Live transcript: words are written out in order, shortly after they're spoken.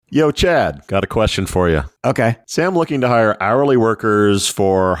Yo, Chad, got a question for you. Okay. Say I'm looking to hire hourly workers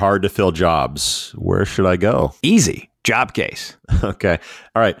for hard-to-fill jobs. Where should I go? Easy. Jobcase. Okay.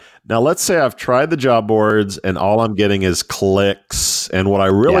 All right. Now, let's say I've tried the job boards and all I'm getting is clicks. And what I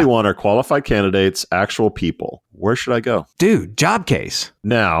really want are qualified candidates, actual people. Where should I go? Dude, Jobcase.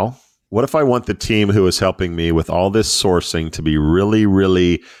 Now, what if I want the team who is helping me with all this sourcing to be really,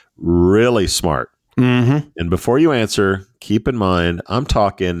 really, really smart? Mm-hmm. And before you answer, keep in mind, I'm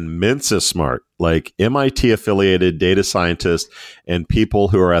talking Mensa smart, like MIT affiliated data scientists and people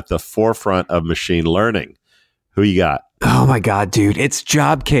who are at the forefront of machine learning. Who you got? Oh my God, dude. It's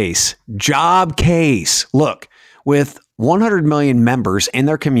Jobcase. Jobcase. Look, with 100 million members in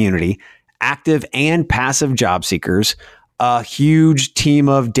their community, active and passive job seekers, a huge team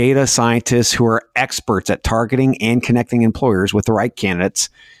of data scientists who are experts at targeting and connecting employers with the right candidates,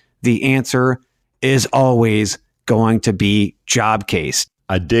 the answer is always going to be Jobcase.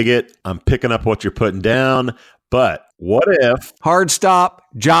 I dig it. I'm picking up what you're putting down. But what if... Hard stop,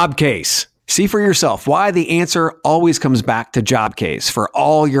 Jobcase. See for yourself why the answer always comes back to Jobcase for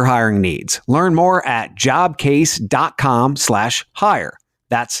all your hiring needs. Learn more at jobcase.com/hire.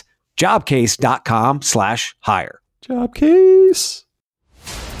 That's jobcase.com/hire. Jobcase.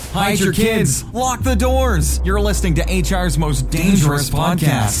 Hide your kids. Lock the doors. You're listening to HR's most dangerous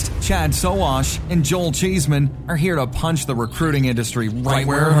podcast. Chad Sowash and Joel Cheeseman are here to punch the recruiting industry right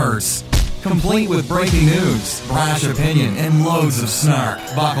where it hurts. Complete with breaking news, brash opinion, and loads of snark.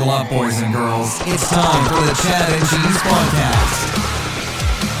 Buckle up, boys and girls. It's time for the Chad and Cheese Podcast.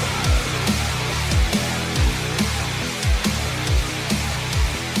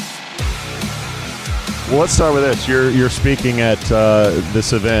 Well, let's start with this. You're speaking at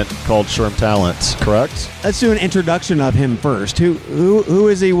this event called SHRM Talent, correct? Let's do an introduction of him first. Who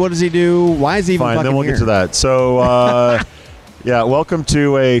is he? What does he do? Why is he even Fine, fucking then we'll here? get to that. So, yeah, welcome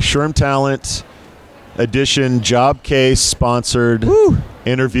to a SHRM Talent edition Jobcase sponsored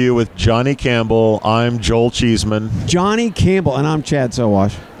interview with Johnny Campbell. I'm Joel Cheeseman. Johnny Campbell, and I'm Chad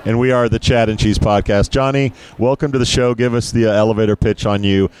Sowash. And we are the Chad and Cheese Podcast. Johnny, welcome to the show. Give us the elevator pitch on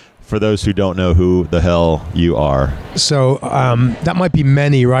you for those who don't know who the hell you are. So that might be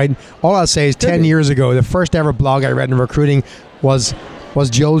many, right? All I'll say is 10 years ago, the first ever blog I read in recruiting was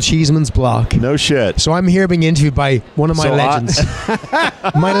Joel Cheeseman's blog. No shit. So I'm here being interviewed by one of my legends.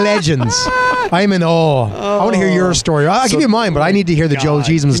 My legends. I'm in awe. I want to hear your story. I'll give you mine, but I need to hear the Joel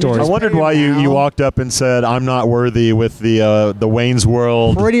Cheeseman story. I wondered why you walked up and said, I'm not worthy with the Wayne's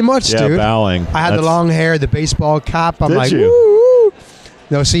World. Pretty much, dude. Bowing. I had the long hair, the baseball cap. I'm Did like, you? woo.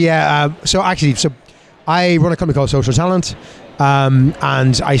 No, so yeah. So I run a company called Social Talent.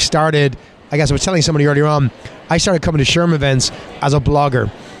 And I started, I guess I was telling somebody earlier on, I started coming to SHRM events as a blogger,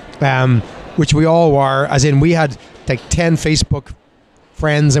 which we all were, as in we had like 10 Facebook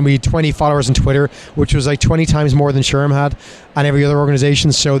friends and we had 20 followers on Twitter, which was like 20 times more than SHRM had and every other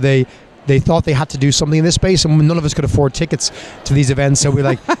organization. So they thought they had to do something in this space, and none of us could afford tickets to these events. So we're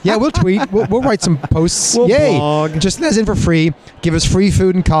like, yeah, we'll tweet, we'll write some posts, We'll yay, blog. just let us in for free, give us free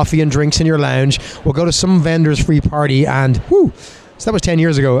food and coffee and drinks in your lounge. We'll go to some vendor's free party, and whoo. So that was 10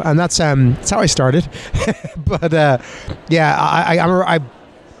 years ago, and that's how I started. But yeah, I remember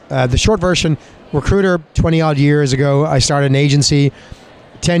the short version, recruiter 20 odd years ago, I started an agency.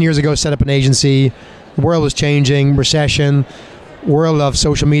 10 years ago, set up an agency. The world was changing, recession. World of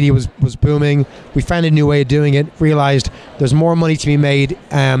social media was booming. We found a new way of doing it, realized there's more money to be made,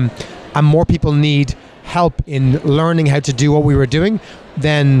 and more people need help in learning how to do what we were doing,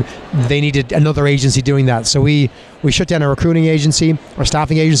 then they needed another agency doing that. So we shut down our recruiting agency, our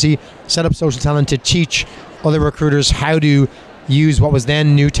staffing agency, set up Social Talent to teach other recruiters how to use what was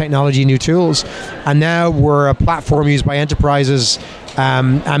then new technology, new tools. And now we're a platform used by enterprises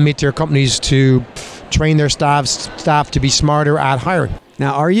and mid-tier companies to train their staff to be smarter at hiring.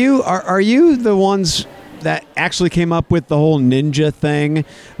 Now, are you the ones that actually came up with the whole ninja thing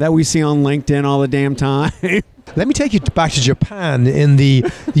that we see on LinkedIn all the damn time? Let me take you back to Japan in the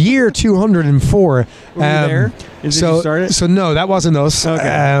year 204. Were you there? Did you start it? So no, that wasn't us.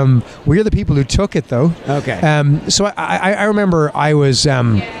 Okay. We're the people who took it, though. Okay. So I remember I was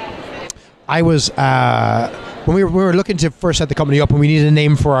when we were looking to first set the company up and we needed a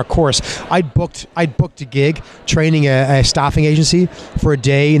name for our course. I'd booked a gig training a staffing agency for a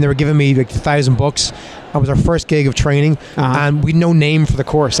day, and they were giving me like $1,000. That was our first gig of training, and we had no name for the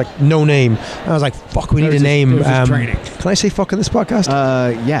course, like no name. And I was like, "Fuck, we need a name." It was just training. Can I say "fuck" in this podcast?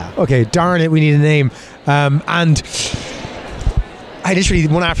 Yeah. Okay, darn it, we need a name. And I literally,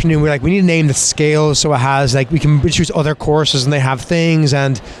 one afternoon, we need to name the scale so it has, we can introduce other courses and they have things,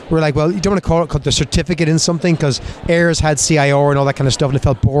 and we're like, well, you don't want to call it the certificate in something, because AIRS had CIO and all that kind of stuff, and it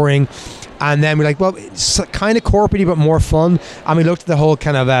felt boring. And then we're like, well, it's kind of corporate but more fun. And we looked at the whole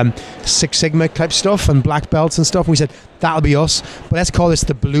kind of Six Sigma type stuff and black belts and stuff, and we said, that'll be us, but let's call this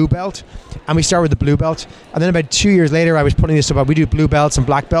the blue belt. And we started with the blue belt. And then about 2 years later, I was putting this up, we do blue belts and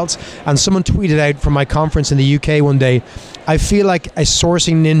black belts, and someone tweeted out from my conference in the UK one day, I feel like a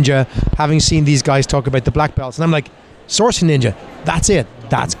sourcing ninja having seen these guys talk about the black belts. And I'm like, sourcing ninja, that's it,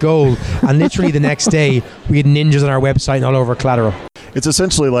 that's gold. And literally the next day, we had ninjas on our website and all over collateral. It's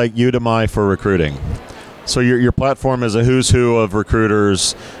essentially like Udemy for recruiting. So your platform is a who's who of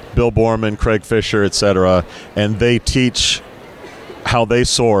recruiters, Bill Borman, Craig Fisher, etc., and they teach how they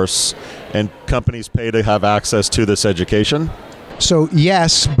source, and companies pay to have access to this education? So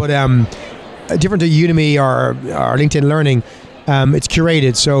yes, but different to Udemy or LinkedIn Learning, it's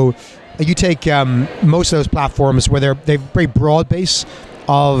curated. So you take most of those platforms where they've very broad base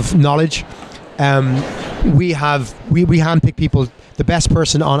of knowledge. We handpick people, the best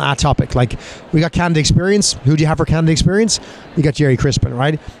person on a topic. Like, we got candidate experience. Who do you have for candidate experience? You got Jerry Crispin,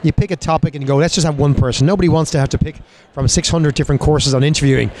 right? You pick a topic and you go, let's just have one person. Nobody wants to have to pick from 600 different courses on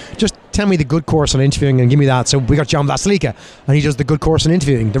interviewing. Just tell me the good course on interviewing and give me that. So we got John Blaslika, and he does the good course on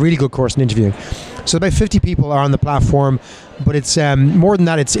interviewing, the really good course on interviewing. So about 50 people are on the platform, but it's more than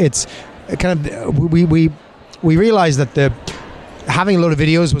that. It's kind of, we realized that having a load of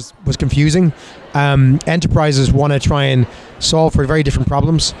videos was confusing. Enterprises want to try and solve for very different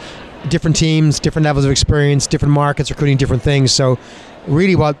problems, different teams, different levels of experience, different markets, recruiting different things. So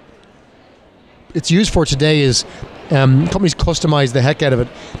really what it's used for today is companies customize the heck out of it.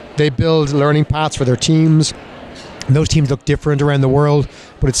 They build learning paths for their teams. And those teams look different around the world,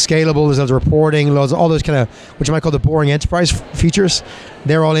 but it's scalable. There's loads of reporting, all those kind of, which you might call the boring enterprise features.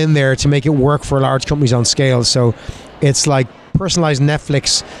 They're all in there to make it work for large companies on scale. So it's like personalized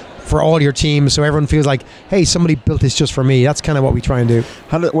Netflix for all your teams, so everyone feels like, hey, somebody built this just for me. That's kind of what we try and do.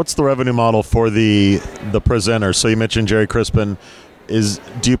 What's the revenue model for the presenter? So you mentioned Jerry Crispin.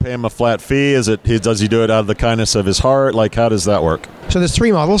 Do you pay him a flat fee? Does he do it out of the kindness of his heart? Like, how does that work? So there's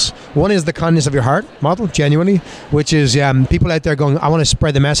three models. One is the kindness of your heart model, genuinely, which is people out there going, I want to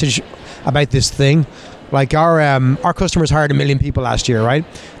spread the message about this thing. Like our customers hired 1 million people last year, right?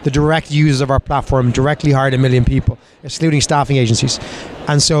 The direct users of our platform directly hired 1 million people, excluding staffing agencies.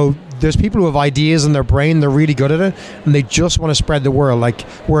 And so there's people who have ideas in their brain, they're really good at it, and they just want to spread the word.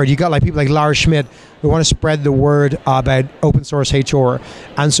 You got people like Lars Schmidt who want to spread the word about open source HR.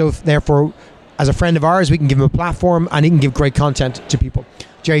 And so therefore, as a friend of ours, we can give him a platform and he can give great content to people.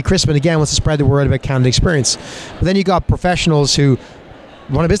 Jerry Crispin, again, wants to spread the word about candidate experience. But then you got professionals who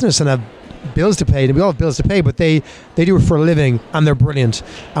run a business and have bills to pay. We all have bills to pay, but they do it for a living and they're brilliant.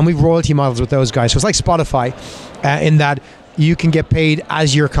 And we've royalty models with those guys. So it's like Spotify in that you can get paid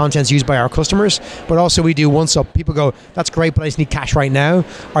as your content's used by our customers, but also we do once up. People go, that's great, but I just need cash right now,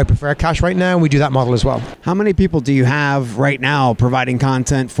 or I prefer cash right now, and we do that model as well. How many people do you have right now providing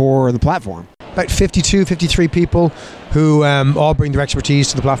content for the platform? About 52, 53 people who all bring their expertise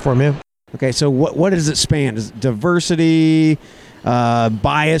to the platform, yeah. Okay, so what does it span? Is it diversity,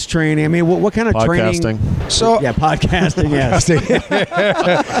 bias training? I mean, what kind of podcasting. training? So yeah, podcasting. Yes.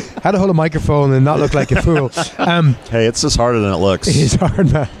 How to hold a microphone and not look like a fool. Hey, it's just harder than it looks. It's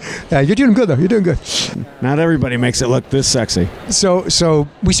hard, man. You're doing good though. You're doing good. Not everybody makes it look this sexy. So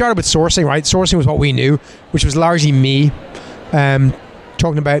we started with sourcing, right? Sourcing was what we knew, which was largely me,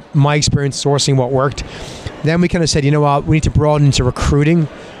 talking about my experience sourcing what worked. Then we kind of said, you know what, we need to broaden into recruiting.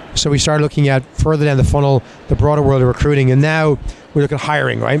 So we started looking at further down the funnel, the broader world of recruiting, and now we look at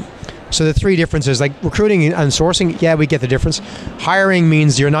hiring, right? So the three differences, like recruiting and sourcing, yeah, we get the difference. Hiring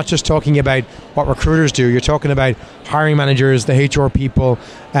means you're not just talking about what recruiters do, you're talking about hiring managers, the HR people,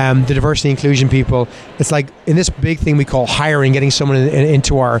 the diversity inclusion people. It's like in this big thing we call hiring, getting someone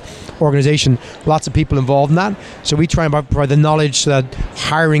into our organization, lots of people involved in that. So we try and provide the knowledge so that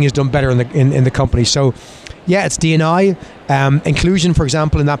hiring is done better in the company. So yeah, it's D&I. Inclusion, for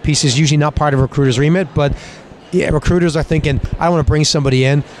example, in that piece is usually not part of a recruiter's remit, but yeah, recruiters are thinking, I want to bring somebody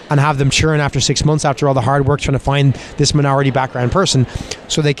in and have them churn after 6 months after all the hard work trying to find this minority background person.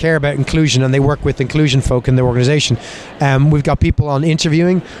 So they care about inclusion and they work with inclusion folk in the organization. We've got people on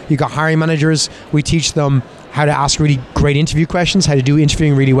interviewing. You've got hiring managers. We teach them how to ask really great interview questions, how to do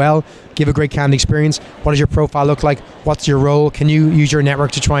interviewing really well, give a great candidate experience. What does your profile look like? What's your role? Can you use your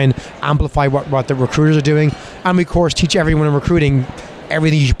network to try and amplify what the recruiters are doing? And we, of course, teach everyone in recruiting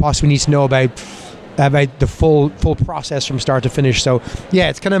everything you possibly need to know about the full process from start to finish. So yeah,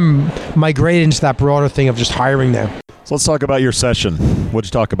 it's kind of migrated into that broader thing of just hiring now. So let's talk about your session. What'd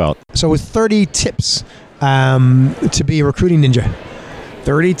you talk about? So with 30 tips to be a recruiting ninja.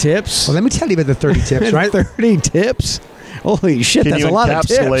 30 tips? Well, let me tell you about the 30 tips, right? 30 tips? Holy shit, Can that's you a lot of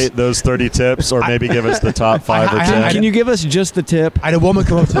tips. encapsulate those 30 tips, or maybe give us the top 5 or 10? Can you give us just the tip? I had a woman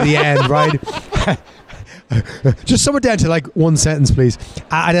come up to the end, right? Just sum it down to like one sentence, please.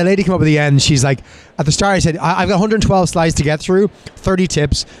 I had a lady come up at the end. She's like, at the start, I said, I've got 112 slides to get through, 30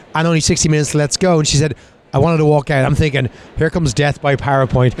 tips, and only 60 minutes. Let's go. And she said, I wanted to walk out. I'm thinking, here comes death by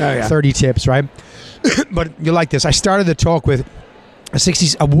PowerPoint. 30 tips, right? But you like this. I started the talk with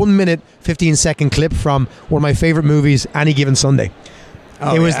a 1 minute, 15-second clip from one of my favorite movies, Any Given Sunday.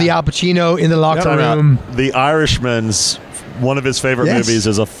 It was the Al Pacino in the locker room. The Irishman's, one of his favorite movies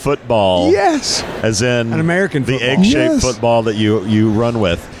is a football. Yes. As in an American football. The egg-shaped football that you run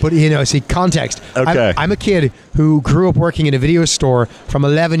with. But, see, context. Okay. I'm a kid who grew up working in a video store from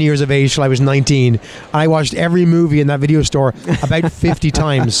 11 years of age till I was 19. I watched every movie in that video store about 50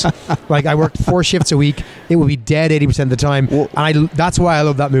 times. Like, I worked 4 shifts a week. It would be dead 80% of the time. Well, and that's why I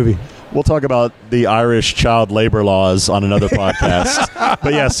love that movie. We'll talk about the Irish child labor laws on another podcast.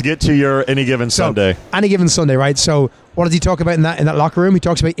 But yes, get to your Any Given Sunday. Any Given Sunday, right? So what does he talk about in that locker room? He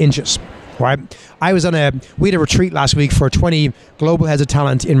talks about inches, right? We had a retreat last week for 20 global heads of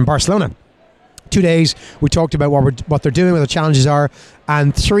talent in Barcelona. 2 days, we talked about what they're doing, what the challenges are,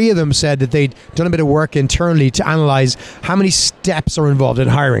 and 3 of them said that they'd done a bit of work internally to analyze how many steps are involved in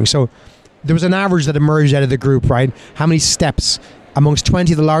hiring. So there was an average that emerged out of the group, right? How many steps amongst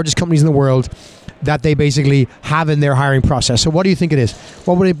 20 of the largest companies in the world that they basically have in their hiring process. So what do you think it is?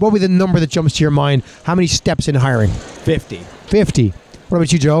 What would be the number that jumps to your mind? How many steps in hiring? 50. 50. What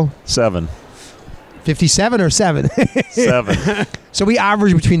about you, Joel? 7. 57 or 7? 7. So we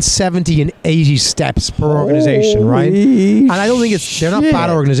average between 70 and 80 steps per organization, right? And I don't think they're not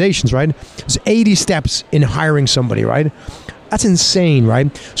bad organizations, right? There's 80 steps in hiring somebody, right? That's insane,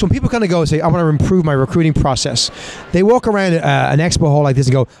 right? So when people kind of go and say, I want to improve my recruiting process, they walk around an expo hall like this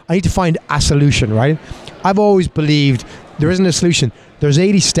and go, I need to find a solution, right? I've always believed there isn't a solution. There's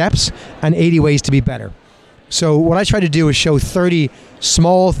 80 steps and 80 ways to be better. So what I try to do is show 30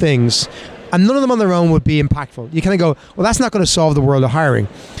 small things, and none of them on their own would be impactful. You kind of go, well, that's not going to solve the world of hiring.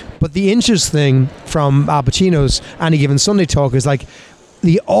 But the inches thing from Al Pacino's Any Given Sunday talk is like,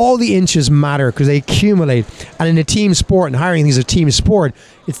 all the inches matter because they accumulate. And in a team sport, and hiring is a team sport,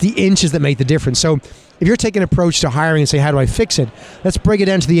 it's the inches that make the difference. So if you're taking an approach to hiring and say, how do I fix it? Let's break it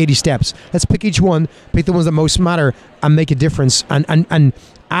down to the 80 steps. Let's pick each one, pick the ones that most matter, and make a difference and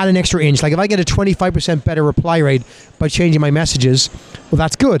add an extra inch. Like if I get a 25% better reply rate by changing my messages, well,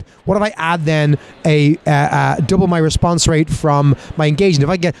 that's good. What if I add then a double my response rate from my engagement? If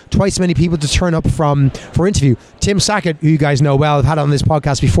I get twice as many people to turn up for interview. Tim Sackett, who you guys know well, I've had on this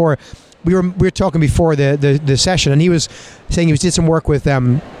podcast before, we were talking before the session, and he was saying he did some work with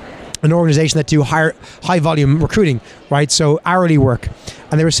an organization that do high volume recruiting, right? So hourly work.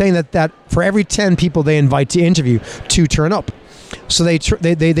 And they were saying that for every 10 people they invite to interview, 2 turn up. So they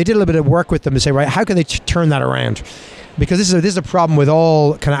did a little bit of work with them to say, right, how can they turn that around? Because this is a problem with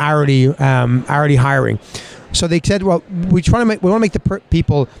all kind of hourly hiring. So they said, well, we want to make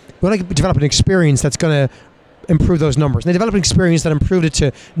people develop an experience that's going to improve those numbers. And they developed an experience that improved it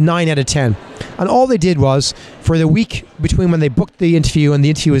to 9 out of 10. And all they did was, for the week between when they booked the interview and the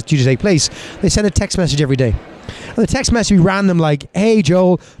interview was due to take place, they sent a text message every day. And the text message we ran them like, hey,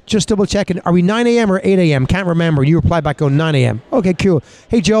 Joel, just double checking. Are we 9 a.m. or 8 a.m.? Can't remember. And you reply back going 9 a.m. Okay, cool.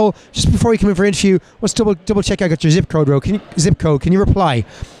 Hey, Joel, just before you come in for interview, let's double check I got your zip code, bro. Can you reply?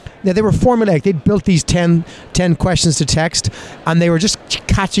 Now, they were formulaic. They'd built these 10 questions to text, and they were just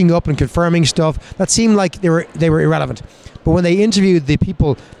catching up and confirming stuff that seemed like they were irrelevant. But when they interviewed the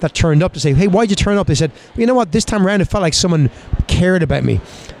people that turned up to say, hey, why'd you turn up? They said, well, you know what? This time around, it felt like someone cared about me.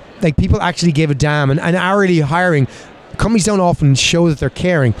 Like people actually gave a damn. And hourly hiring, companies don't often show that they're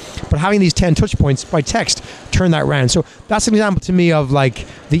caring, but having these 10 touch points by text turn that around. So that's an example to me of like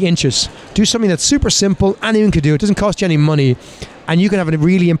the inches. Do something that's super simple, anyone could do. It doesn't cost you any money, and you can have a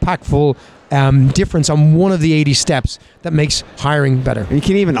really impactful difference on one of the 80 steps that makes hiring better. You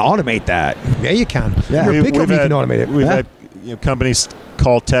can even automate that. Yeah, you can. Yeah. You're a big company, you can automate it. We've had companies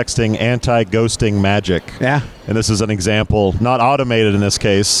call texting anti-ghosting magic. Yeah. And this is an example, not automated in this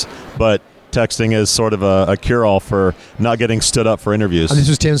case, but texting is sort of a cure-all for not getting stood up for interviews. And this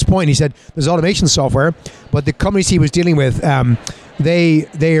was Tim's point. He said there's automation software, but the companies he was dealing with,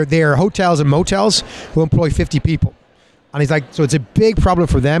 they are hotels and motels who employ 50 people. And he's like, so it's a big problem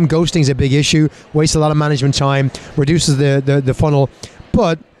for them. Ghosting is a big issue, wastes a lot of management time, reduces the funnel.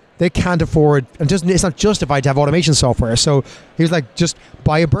 But they can't afford, and it's not justified to have automation software. So he was like, just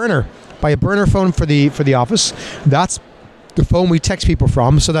buy a burner phone for the office. That's the phone we text people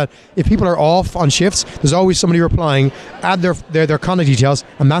from, so that if people are off on shifts, there's always somebody replying. Add their contact details,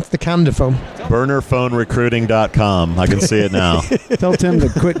 and that's the candidate phone. Burnerphonerecruiting.com. I can see it now. Tell Tim to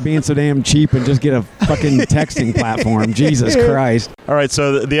quit being so damn cheap and just get a fucking texting platform. Jesus Christ. All right,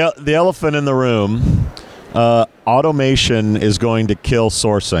 so the elephant in the room, automation is going to kill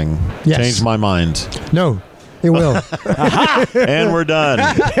sourcing. Yes. Change my mind. No, it will. And we're done.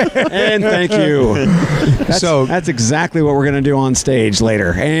 And thank you. That's exactly what we're going to do on stage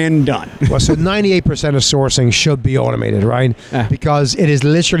later. And done. Well, so 98% of sourcing should be automated, right? Because it is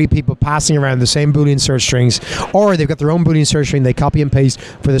literally people passing around the same Boolean search strings, or they've got their own Boolean search string, they copy and paste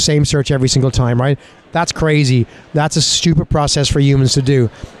for the same search every single time, right? That's crazy. That's a stupid process for humans to do.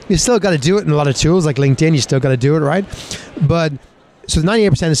 You still got to do it in a lot of tools like LinkedIn. You still got to do it, right? But so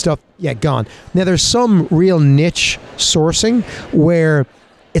 98% of stuff, gone. Now there's some real niche sourcing where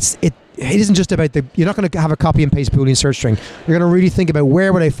it isn't just about you're not going to have a copy and paste Boolean search string. You're going to really think about,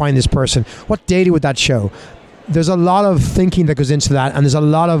 where would I find this person? What data would that show? There's a lot of thinking that goes into that, and there's a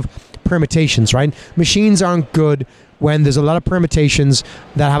lot of permutations, right? Machines aren't good when there's a lot of permutations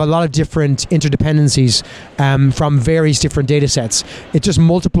that have a lot of different interdependencies from various different data sets. It just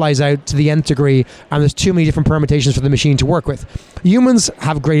multiplies out to the nth degree, and there's too many different permutations for the machine to work with. Humans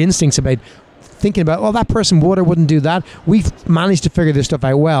have great instincts about thinking about, that person would or wouldn't do that. We've managed to figure this stuff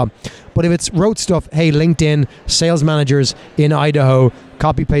out well. But if it's rote stuff, hey, LinkedIn, sales managers in Idaho,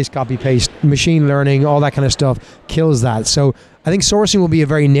 copy paste, machine learning, all that kind of stuff kills that. So I think sourcing will be a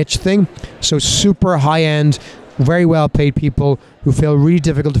very niche thing. So super high end, very well paid people who feel really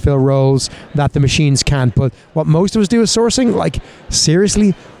difficult to fill roles that the machines can't. But what most of us do is sourcing. Like,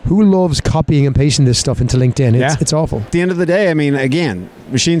 seriously, who loves copying and pasting this stuff into LinkedIn? It's awful. At the end of the day, I mean, again,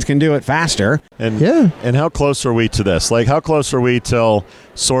 machines can do it faster. And how close are we to this? Like, how close are we till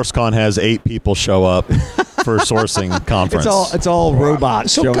SourceCon has 8 people show up for sourcing conference? It's all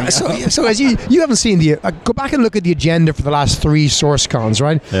robots. So as you haven't seen go back and look at the agenda for the last 3 SourceCons,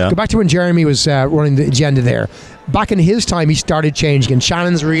 right? Yeah. Go back to when Jeremy was running the agenda there. Back in his time, he started changing, and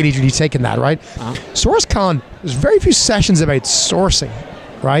Shannon's really taken that, right? SourceCon, there's very few sessions about sourcing,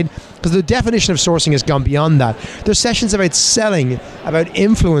 right? Because the definition of sourcing has gone beyond that. There's sessions about selling, about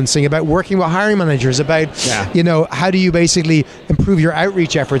influencing, about working with hiring managers, about, how do you basically improve your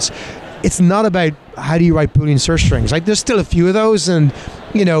outreach efforts. It's not about how do you write Boolean search strings. Like, there's still a few of those, and,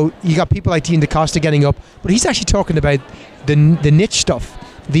 you got people like Dean DaCosta getting up, but he's actually talking about the niche stuff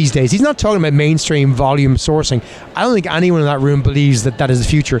these days. He's not talking about mainstream volume sourcing. I don't think anyone in that room believes that is the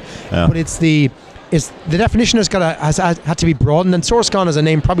future. Yeah. But it's the definition has had to be broadened, and SourceCon as a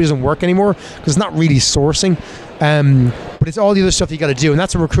name probably doesn't work anymore because it's not really sourcing. But it's all the other stuff you got to do, and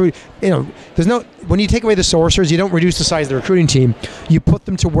that's a recruit. When you take away the sourcers, you don't reduce the size of the recruiting team. You put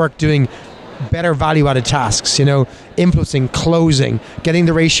them to work doing better value-added tasks. Influencing, closing, getting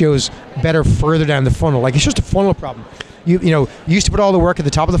the ratios better further down the funnel. Like, it's just a funnel problem. You used to put all the work at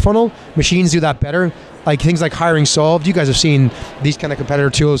the top of the funnel. Machines do that better. Like things like Hiring Solved. You guys have seen these kind of competitor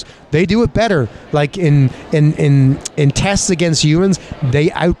tools. They do it better. Like in tests against humans, they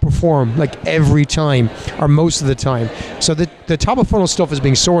outperform like every time or most of the time. So the top of funnel stuff is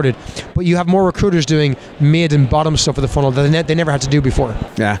being sorted, but you have more recruiters doing mid and bottom stuff of the funnel that they never had to do before.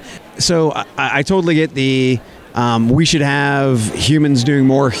 Yeah. So I totally get we should have humans doing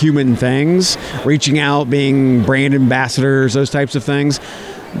more human things, reaching out, being brand ambassadors, those types of things.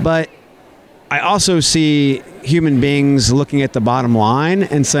 But I also see human beings looking at the bottom line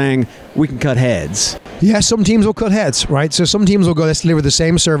and saying, we can cut heads. Yeah, some teams will cut heads, right? So some teams will go, let's deliver the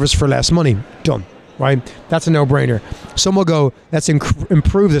same service for less money. Done, right? That's a no-brainer. Some will go, let's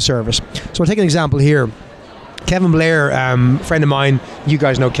improve the service. So I'll take an example here. Kevin Blair, friend of mine, you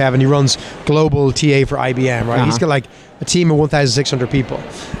guys know Kevin, he runs global TA for IBM, right? He's got like a team of 1,600 people.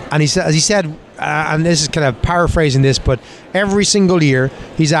 And as he said, and this is kind of paraphrasing this, but every single year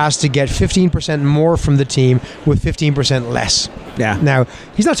he's asked to get 15% more from the team with 15% less. Yeah. Now,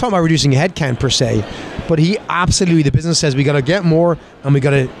 he's not talking about reducing headcount per se, but the business says we got to get more and we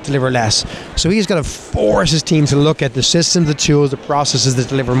got to deliver less. So he's got to force his team to look at the systems, the tools, the processes that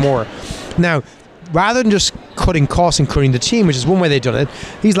deliver more. Now, rather than just cutting costs and cutting the team, which is one way they've done it,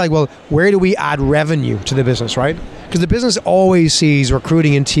 he's like, well, where do we add revenue to the business, right? Because the business always sees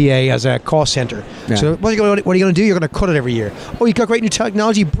recruiting in TA as a cost center. Yeah. So what are you going to do? You're going to cut it every year. Oh, you got great new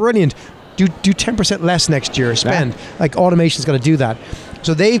technology, brilliant. Do 10% less next year, spend. Yeah. Like automation's got to do that.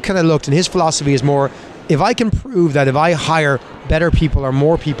 So they've kind of looked, and his philosophy is more, if I can prove that if I hire better people or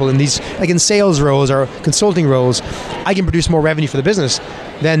more people in these, like in sales roles or consulting roles, I can produce more revenue for the business,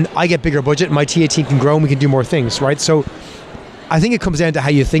 then I get bigger budget, my TA team can grow and we can do more things, right? So I think it comes down to how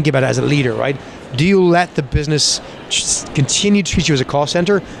you think about it as a leader, right? Do you let the business continue to treat you as a cost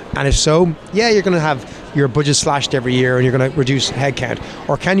center? And if so, yeah, you're going to have your budget slashed every year and you're going to reduce headcount.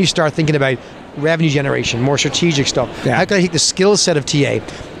 Or can you start thinking about revenue generation, more strategic stuff? Yeah. How can I take the skill set of TA,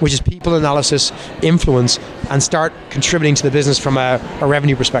 which is people analysis, influence, and start contributing to the business from a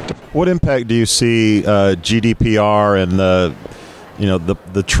revenue perspective? What impact do you see GDPR and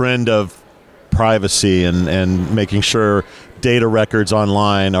the trend of privacy and making sure data records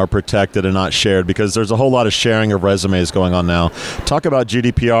online are protected and not shared, because there's a whole lot of sharing of resumes going on now. Talk about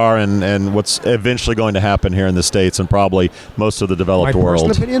GDPR and what's eventually going to happen here in the States and probably most of the developed world. My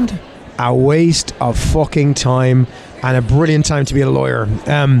personal opinion, a waste of fucking time and a brilliant time to be a lawyer.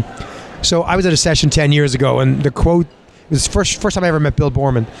 So I was at a session 10 years ago, and the quote, it was the first time I ever met Bill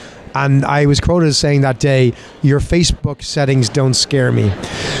Borman, and I was quoted as saying that day, "Your Facebook settings don't scare me,"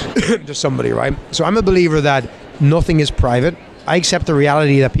 to somebody, right? So I'm a believer that nothing is private. I accept the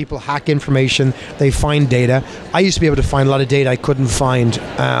reality that people hack information, they find data. I used to be able to find a lot of data I couldn't find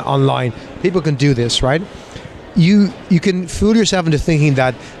online. People can do this, right? You can fool yourself into thinking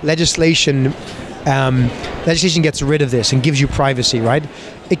that legislation gets rid of this and gives you privacy, right?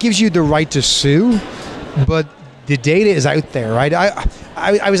 It gives you the right to sue, but the data is out there, right?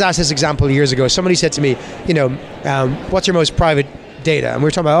 I was asked this example years ago. Somebody said to me, what's your most private data? And we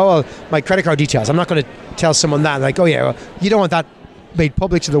were talking about, my credit card details. I'm not going to tell someone that. Like, you don't want that made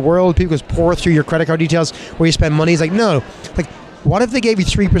public to the world. People just pour through your credit card details where you spend money. It's like, no. Like, what if they gave you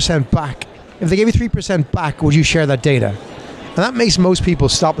 3% back? If they gave you 3% back, would you share that data? And that makes most people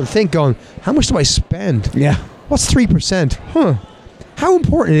stop and think, going, how much do I spend? Yeah. What's 3%? How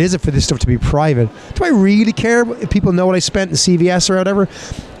important is it for this stuff to be private? Do I really care if people know what I spent in CVS or whatever?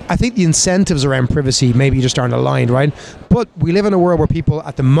 I think the incentives around privacy maybe just aren't aligned, right? But we live in a world where people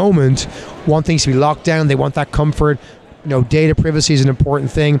at the moment want things to be locked down. They want that comfort. Data privacy is an important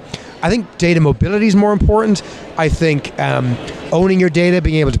thing. I think data mobility is more important. I think owning your data,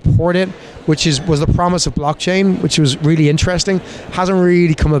 being able to port it, which was the promise of blockchain, which was really interesting, hasn't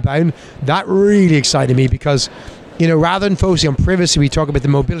really come about. That really excited me because, rather than focusing on privacy, we talk about the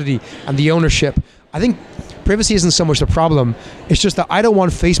mobility and the ownership. I think privacy isn't so much the problem. It's just that I don't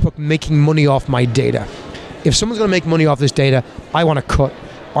want Facebook making money off my data. If someone's going to make money off this data, I want to cut,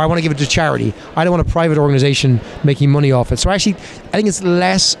 or I want to give it to charity. I don't want a private organization making money off it. So actually, I think it's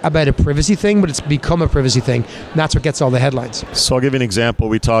less about a privacy thing, but it's become a privacy thing. And that's what gets all the headlines. So I'll give you an example.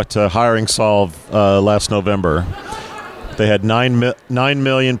 We talked to Hiring Solve last November. They had 9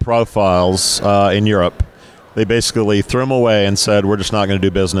 million profiles in Europe. They basically threw them away and said, we're just not going to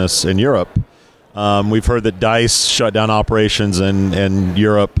do business in Europe. We've heard that DICE shut down operations in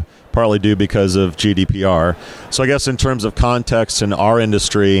Europe, partly due because of GDPR. So I guess in terms of context in our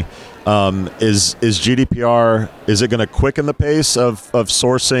industry, is GDPR, is it going to quicken the pace of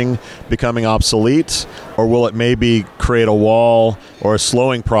sourcing becoming obsolete, or will it maybe create a wall or a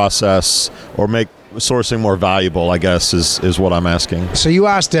slowing process or make sourcing more valuable, I guess, is what I'm asking. So you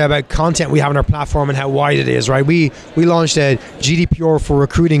asked about content we have on our platform and how wide it is, right? We launched a GDPR for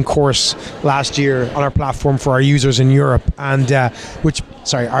recruiting course last year on our platform for our users in Europe, and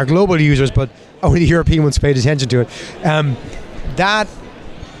our global users, but only the European ones paid attention to it.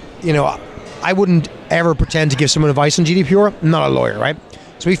 I wouldn't ever pretend to give someone advice on GDPR. I'm not a lawyer, right?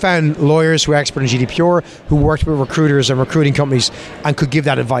 So we found lawyers who are expert in GDPR, who worked with recruiters and recruiting companies and could give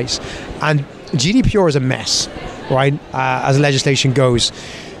that advice. And GDPR is a mess, right, as legislation goes.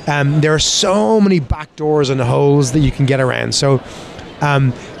 There are so many backdoors and holes that you can get around. So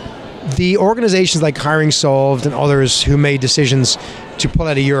the organizations like Hiring Solved and others who made decisions to pull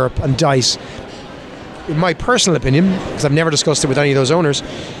out of Europe and DICE, in my personal opinion, because I've never discussed it with any of those owners,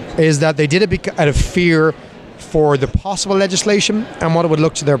 is that they did it out of fear for the possible legislation and what it would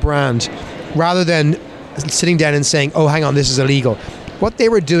look to their brand, rather than sitting down and saying, oh, hang on, this is illegal. What they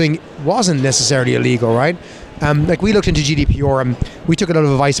were doing wasn't necessarily illegal, right? Like we looked into GDPR and we took a lot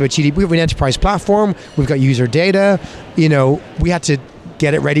of advice about GDPR. We have an enterprise platform. We've got user data. We had to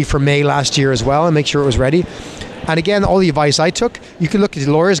get it ready for May last year as well and make sure it was ready. And again, all the advice I took, you could look at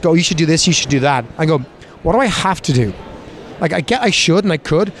the lawyers, go, you should do this, you should do that. I go, what do I have to do? Like I should and I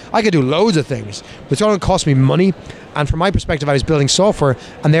could do loads of things, but it's all going to cost me money. And from my perspective, I was building software,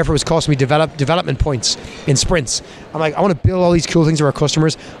 and therefore it was costing me development points in sprints. I'm like, I want to build all these cool things for our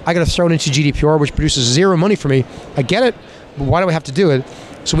customers. I got to throw it into GDPR, which produces zero money for me. I get it, but why do I have to do it?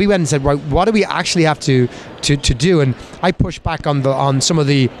 So we went and said, right, what do we actually have to do? And I pushed back on some of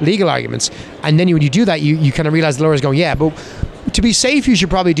the legal arguments. And then when you do that, you kind of realize the lawyer's going, yeah, but to be safe, you should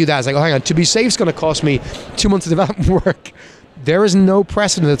probably do that. It's like, oh, hang on, to be safe is going to cost me 2 months of development work. There is no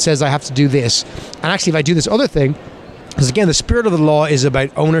precedent that says I have to do this. And actually, if I do this other thing, because again, the spirit of the law is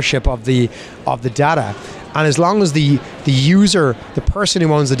about ownership of the data. And as long as the user, the person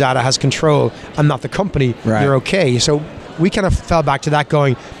who owns the data has control and not the company, you're okay. So we kind of fell back to that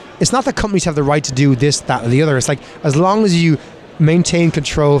going, it's not that companies have the right to do this, that, or the other. It's like, as long as you maintain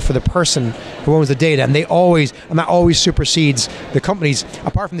control for the person who owns the data, and that always supersedes the companies,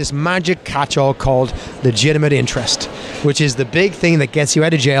 apart from this magic catch-all called legitimate interest, which is the big thing that gets you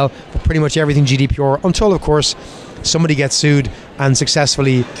out of jail for pretty much everything GDPR, until, of course, somebody gets sued and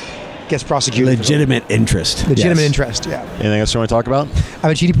successfully gets prosecuted. Legitimate interest. Legitimate interest, yeah. Anything else you want to talk about?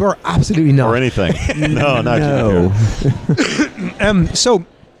 About GDPR? Absolutely not. Or anything? No, not GDPR. So,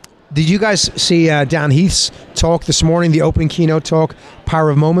 did you guys see Dan Heath's talk this morning, the opening keynote talk, Power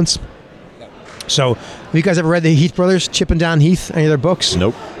of Moments? So, have you guys ever read the Heath brothers, Chip and Dan Heath, any of their books?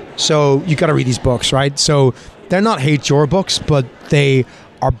 Nope. So, you got to read these books, right? So, they're not HR books, but they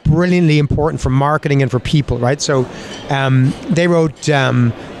are brilliantly important for marketing and for people, right? So, they wrote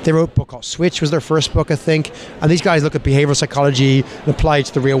a book called Switch, was their first book, I think. And these guys look at behavioral psychology and apply it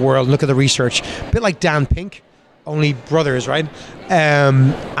to the real world, look at the research. A bit like Dan Pink, only brothers, right?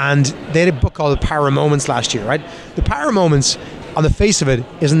 And they had a book called The Power of Moments last year, right? The Power of Moments, on the face of it,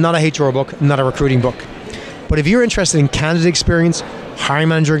 is not a HR book, not a recruiting book. But if you're interested in candidate experience, hiring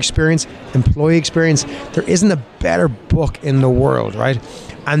manager experience, employee experience, there isn't a better book in the world, right?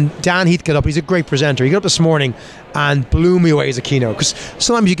 And Dan Heath got up, he's a great presenter. He got up this morning and blew me away as a keynote. Because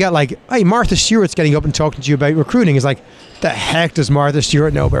sometimes you get like, hey, Martha Stewart's getting up and talking to you about recruiting. It's like, the heck does Martha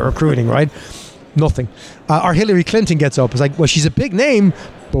Stewart know about recruiting, right? Nothing. Or Hillary Clinton gets up. It's like, well, she's a big name,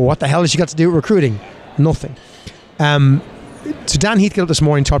 but what the hell has she got to do with recruiting? Nothing. So Dan Heath got up this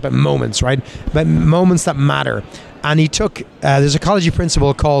morning and talked about moments, right? About moments that matter. And he took, there's a psychology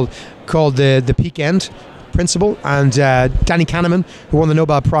principle called the peak end principle, and Danny Kahneman, who won the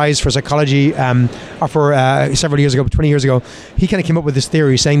Nobel Prize for psychology several years ago, 20 years ago, he kind of came up with this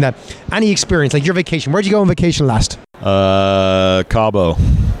theory saying that any experience, like your vacation, where'd you go on vacation last? Cabo.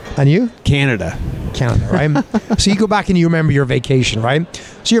 And you? Canada, right? So you go back and you remember your vacation, right?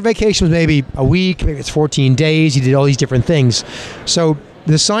 So your vacation was maybe a week, maybe it's 14 days, you did all these different things. So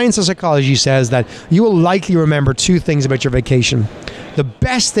the science of psychology says that you will likely remember two things about your vacation. The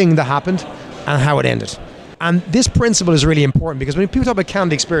best thing that happened and how it ended. And this principle is really important because when people talk about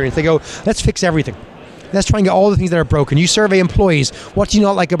candidate experience, they go, let's fix everything. Let's try and get all the things that are broken. You survey employees, what do you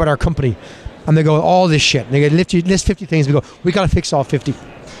not like about our company? And they go, all this shit. And they go, list 50 things. We go, we got to fix all 50.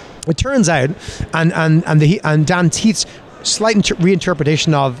 It turns out, and Dan Heath's slight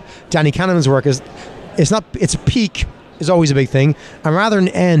reinterpretation of Danny Kahneman's work is, it's a peak is always a big thing, and rather than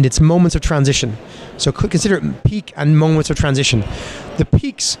end, it's moments of transition. So consider it peak and moments of transition. The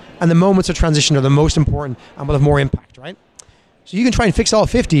peaks and the moments of transition are the most important and will have more impact, right? So you can try and fix all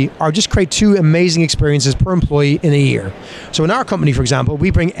 50 or just create 2 amazing experiences per employee in a year. So in our company, for example,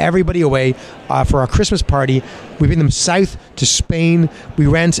 we bring everybody away for our Christmas party. We bring them south to Spain. We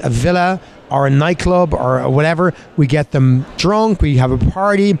rent a villa or a nightclub or whatever. We get them drunk. We have a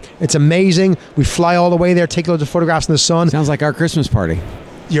party. It's amazing. We fly all the way there, take loads of photographs in the sun. Sounds like our Christmas party.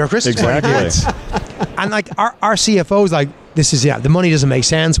 Your Christmas exactly. party. And like our CFO's like, this is, the money doesn't make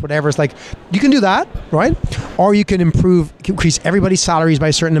sense, whatever. It's like, you can do that, right? Or you can increase everybody's salaries by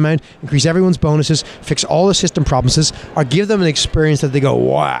a certain amount, increase everyone's bonuses, fix all the system problems, or give them an experience that they go,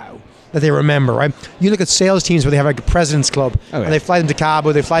 wow, that they remember, right? You look at sales teams where they have like a president's club, and they fly them to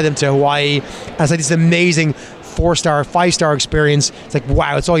Cabo, they fly them to Hawaii, and it's like this amazing 4-star, 5-star experience. It's like,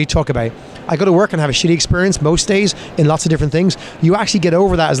 wow, it's all you talk about. I go to work and have a shitty experience most days in lots of different things. You actually get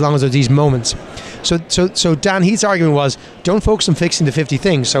over that as long as there's these moments. So Dan Heath's argument was, don't focus on fixing the 50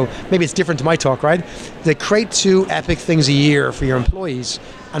 things. So maybe it's different to my talk, right? They create 2 epic things a year for your employees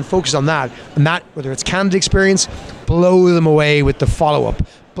and focus on that. And that, whether it's candidate experience, blow them away with the follow-up.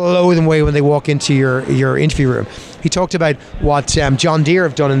 Blow them away when they walk into your interview room. He talked about what John Deere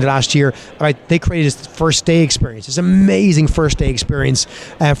have done in the last year. Right, they created this first day experience. This amazing first day experience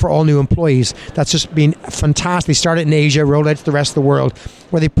for all new employees. That's just been fantastic. They started in Asia, rolled out to the rest of the world,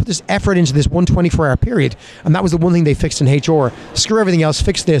 where they put this effort into this 124-hour period. And that was the one thing they fixed in HR. Screw everything else,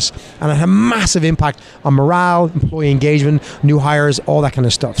 fix this. And it had a massive impact on morale, employee engagement, new hires, all that kind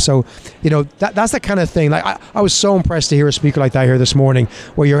of stuff. So, that's the kind of thing. Like I was so impressed to hear a speaker like that here this morning,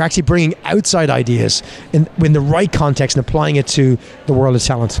 where you're actually bringing outside ideas in the right context and applying it to the world of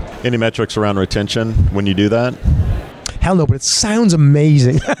talent. Any metrics around retention when you do that? Hell no, but it sounds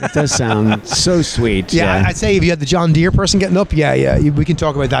amazing. It does sound so sweet. Yeah, I'd say if you had the John Deere person getting up, we can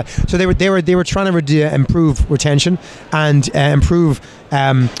talk about that. So they were trying to improve retention and improve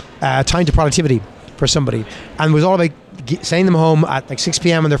time to productivity for somebody, and it was all about sending them home at like 6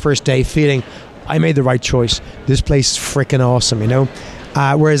 p.m. on their first day, feeling I made the right choice. This place is freaking awesome, you know.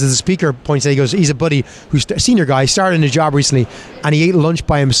 Whereas as the speaker points out, he goes, he's a buddy who's a senior guy, started in a job recently, and he ate lunch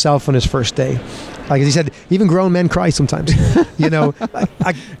by himself on his first day. Like as he said, even grown men cry sometimes. You know,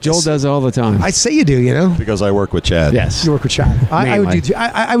 Joel does all the time. I'd say you do, you know, because I work with Chad. Yes, you work with Chad. I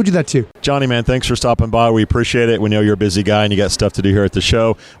would do that too. Johnny, man, thanks for stopping by. We appreciate it. We know you're a busy guy and you got stuff to do here at the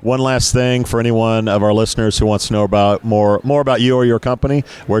show. One last thing for anyone of our listeners who wants to know about more about you or your company,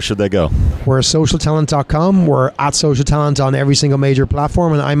 where should they go? We're socialtalent.com. We're at Social Talent on every single major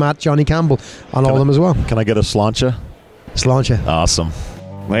platform, and I'm at Johnny Campbell on all of them as well. Can I get a sláinte? Sláinte. Awesome.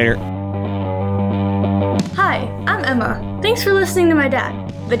 Later. Hi, I'm Emma. Thanks for listening to my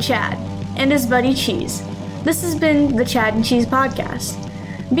dad, the Chad, and his buddy Cheese. This has been the Chad and Cheese Podcast.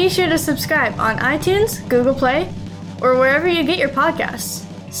 Be sure to subscribe on iTunes, Google Play, or wherever you get your podcasts,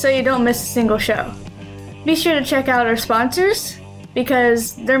 so you don't miss a single show. Be sure to check out our sponsors,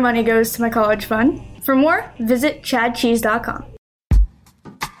 because their money goes to my college fund. For more, visit chadcheese.com.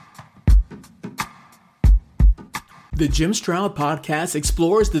 The Jim Stroud Podcast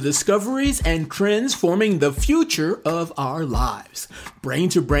explores the discoveries and trends forming the future of our lives.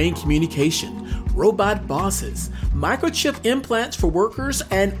 Brain-to-brain communication, robot bosses, microchip implants for workers,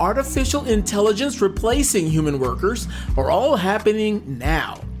 and artificial intelligence replacing human workers are all happening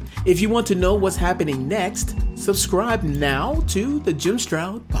now. If you want to know what's happening next, subscribe now to the Jim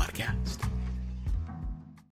Stroud Podcast.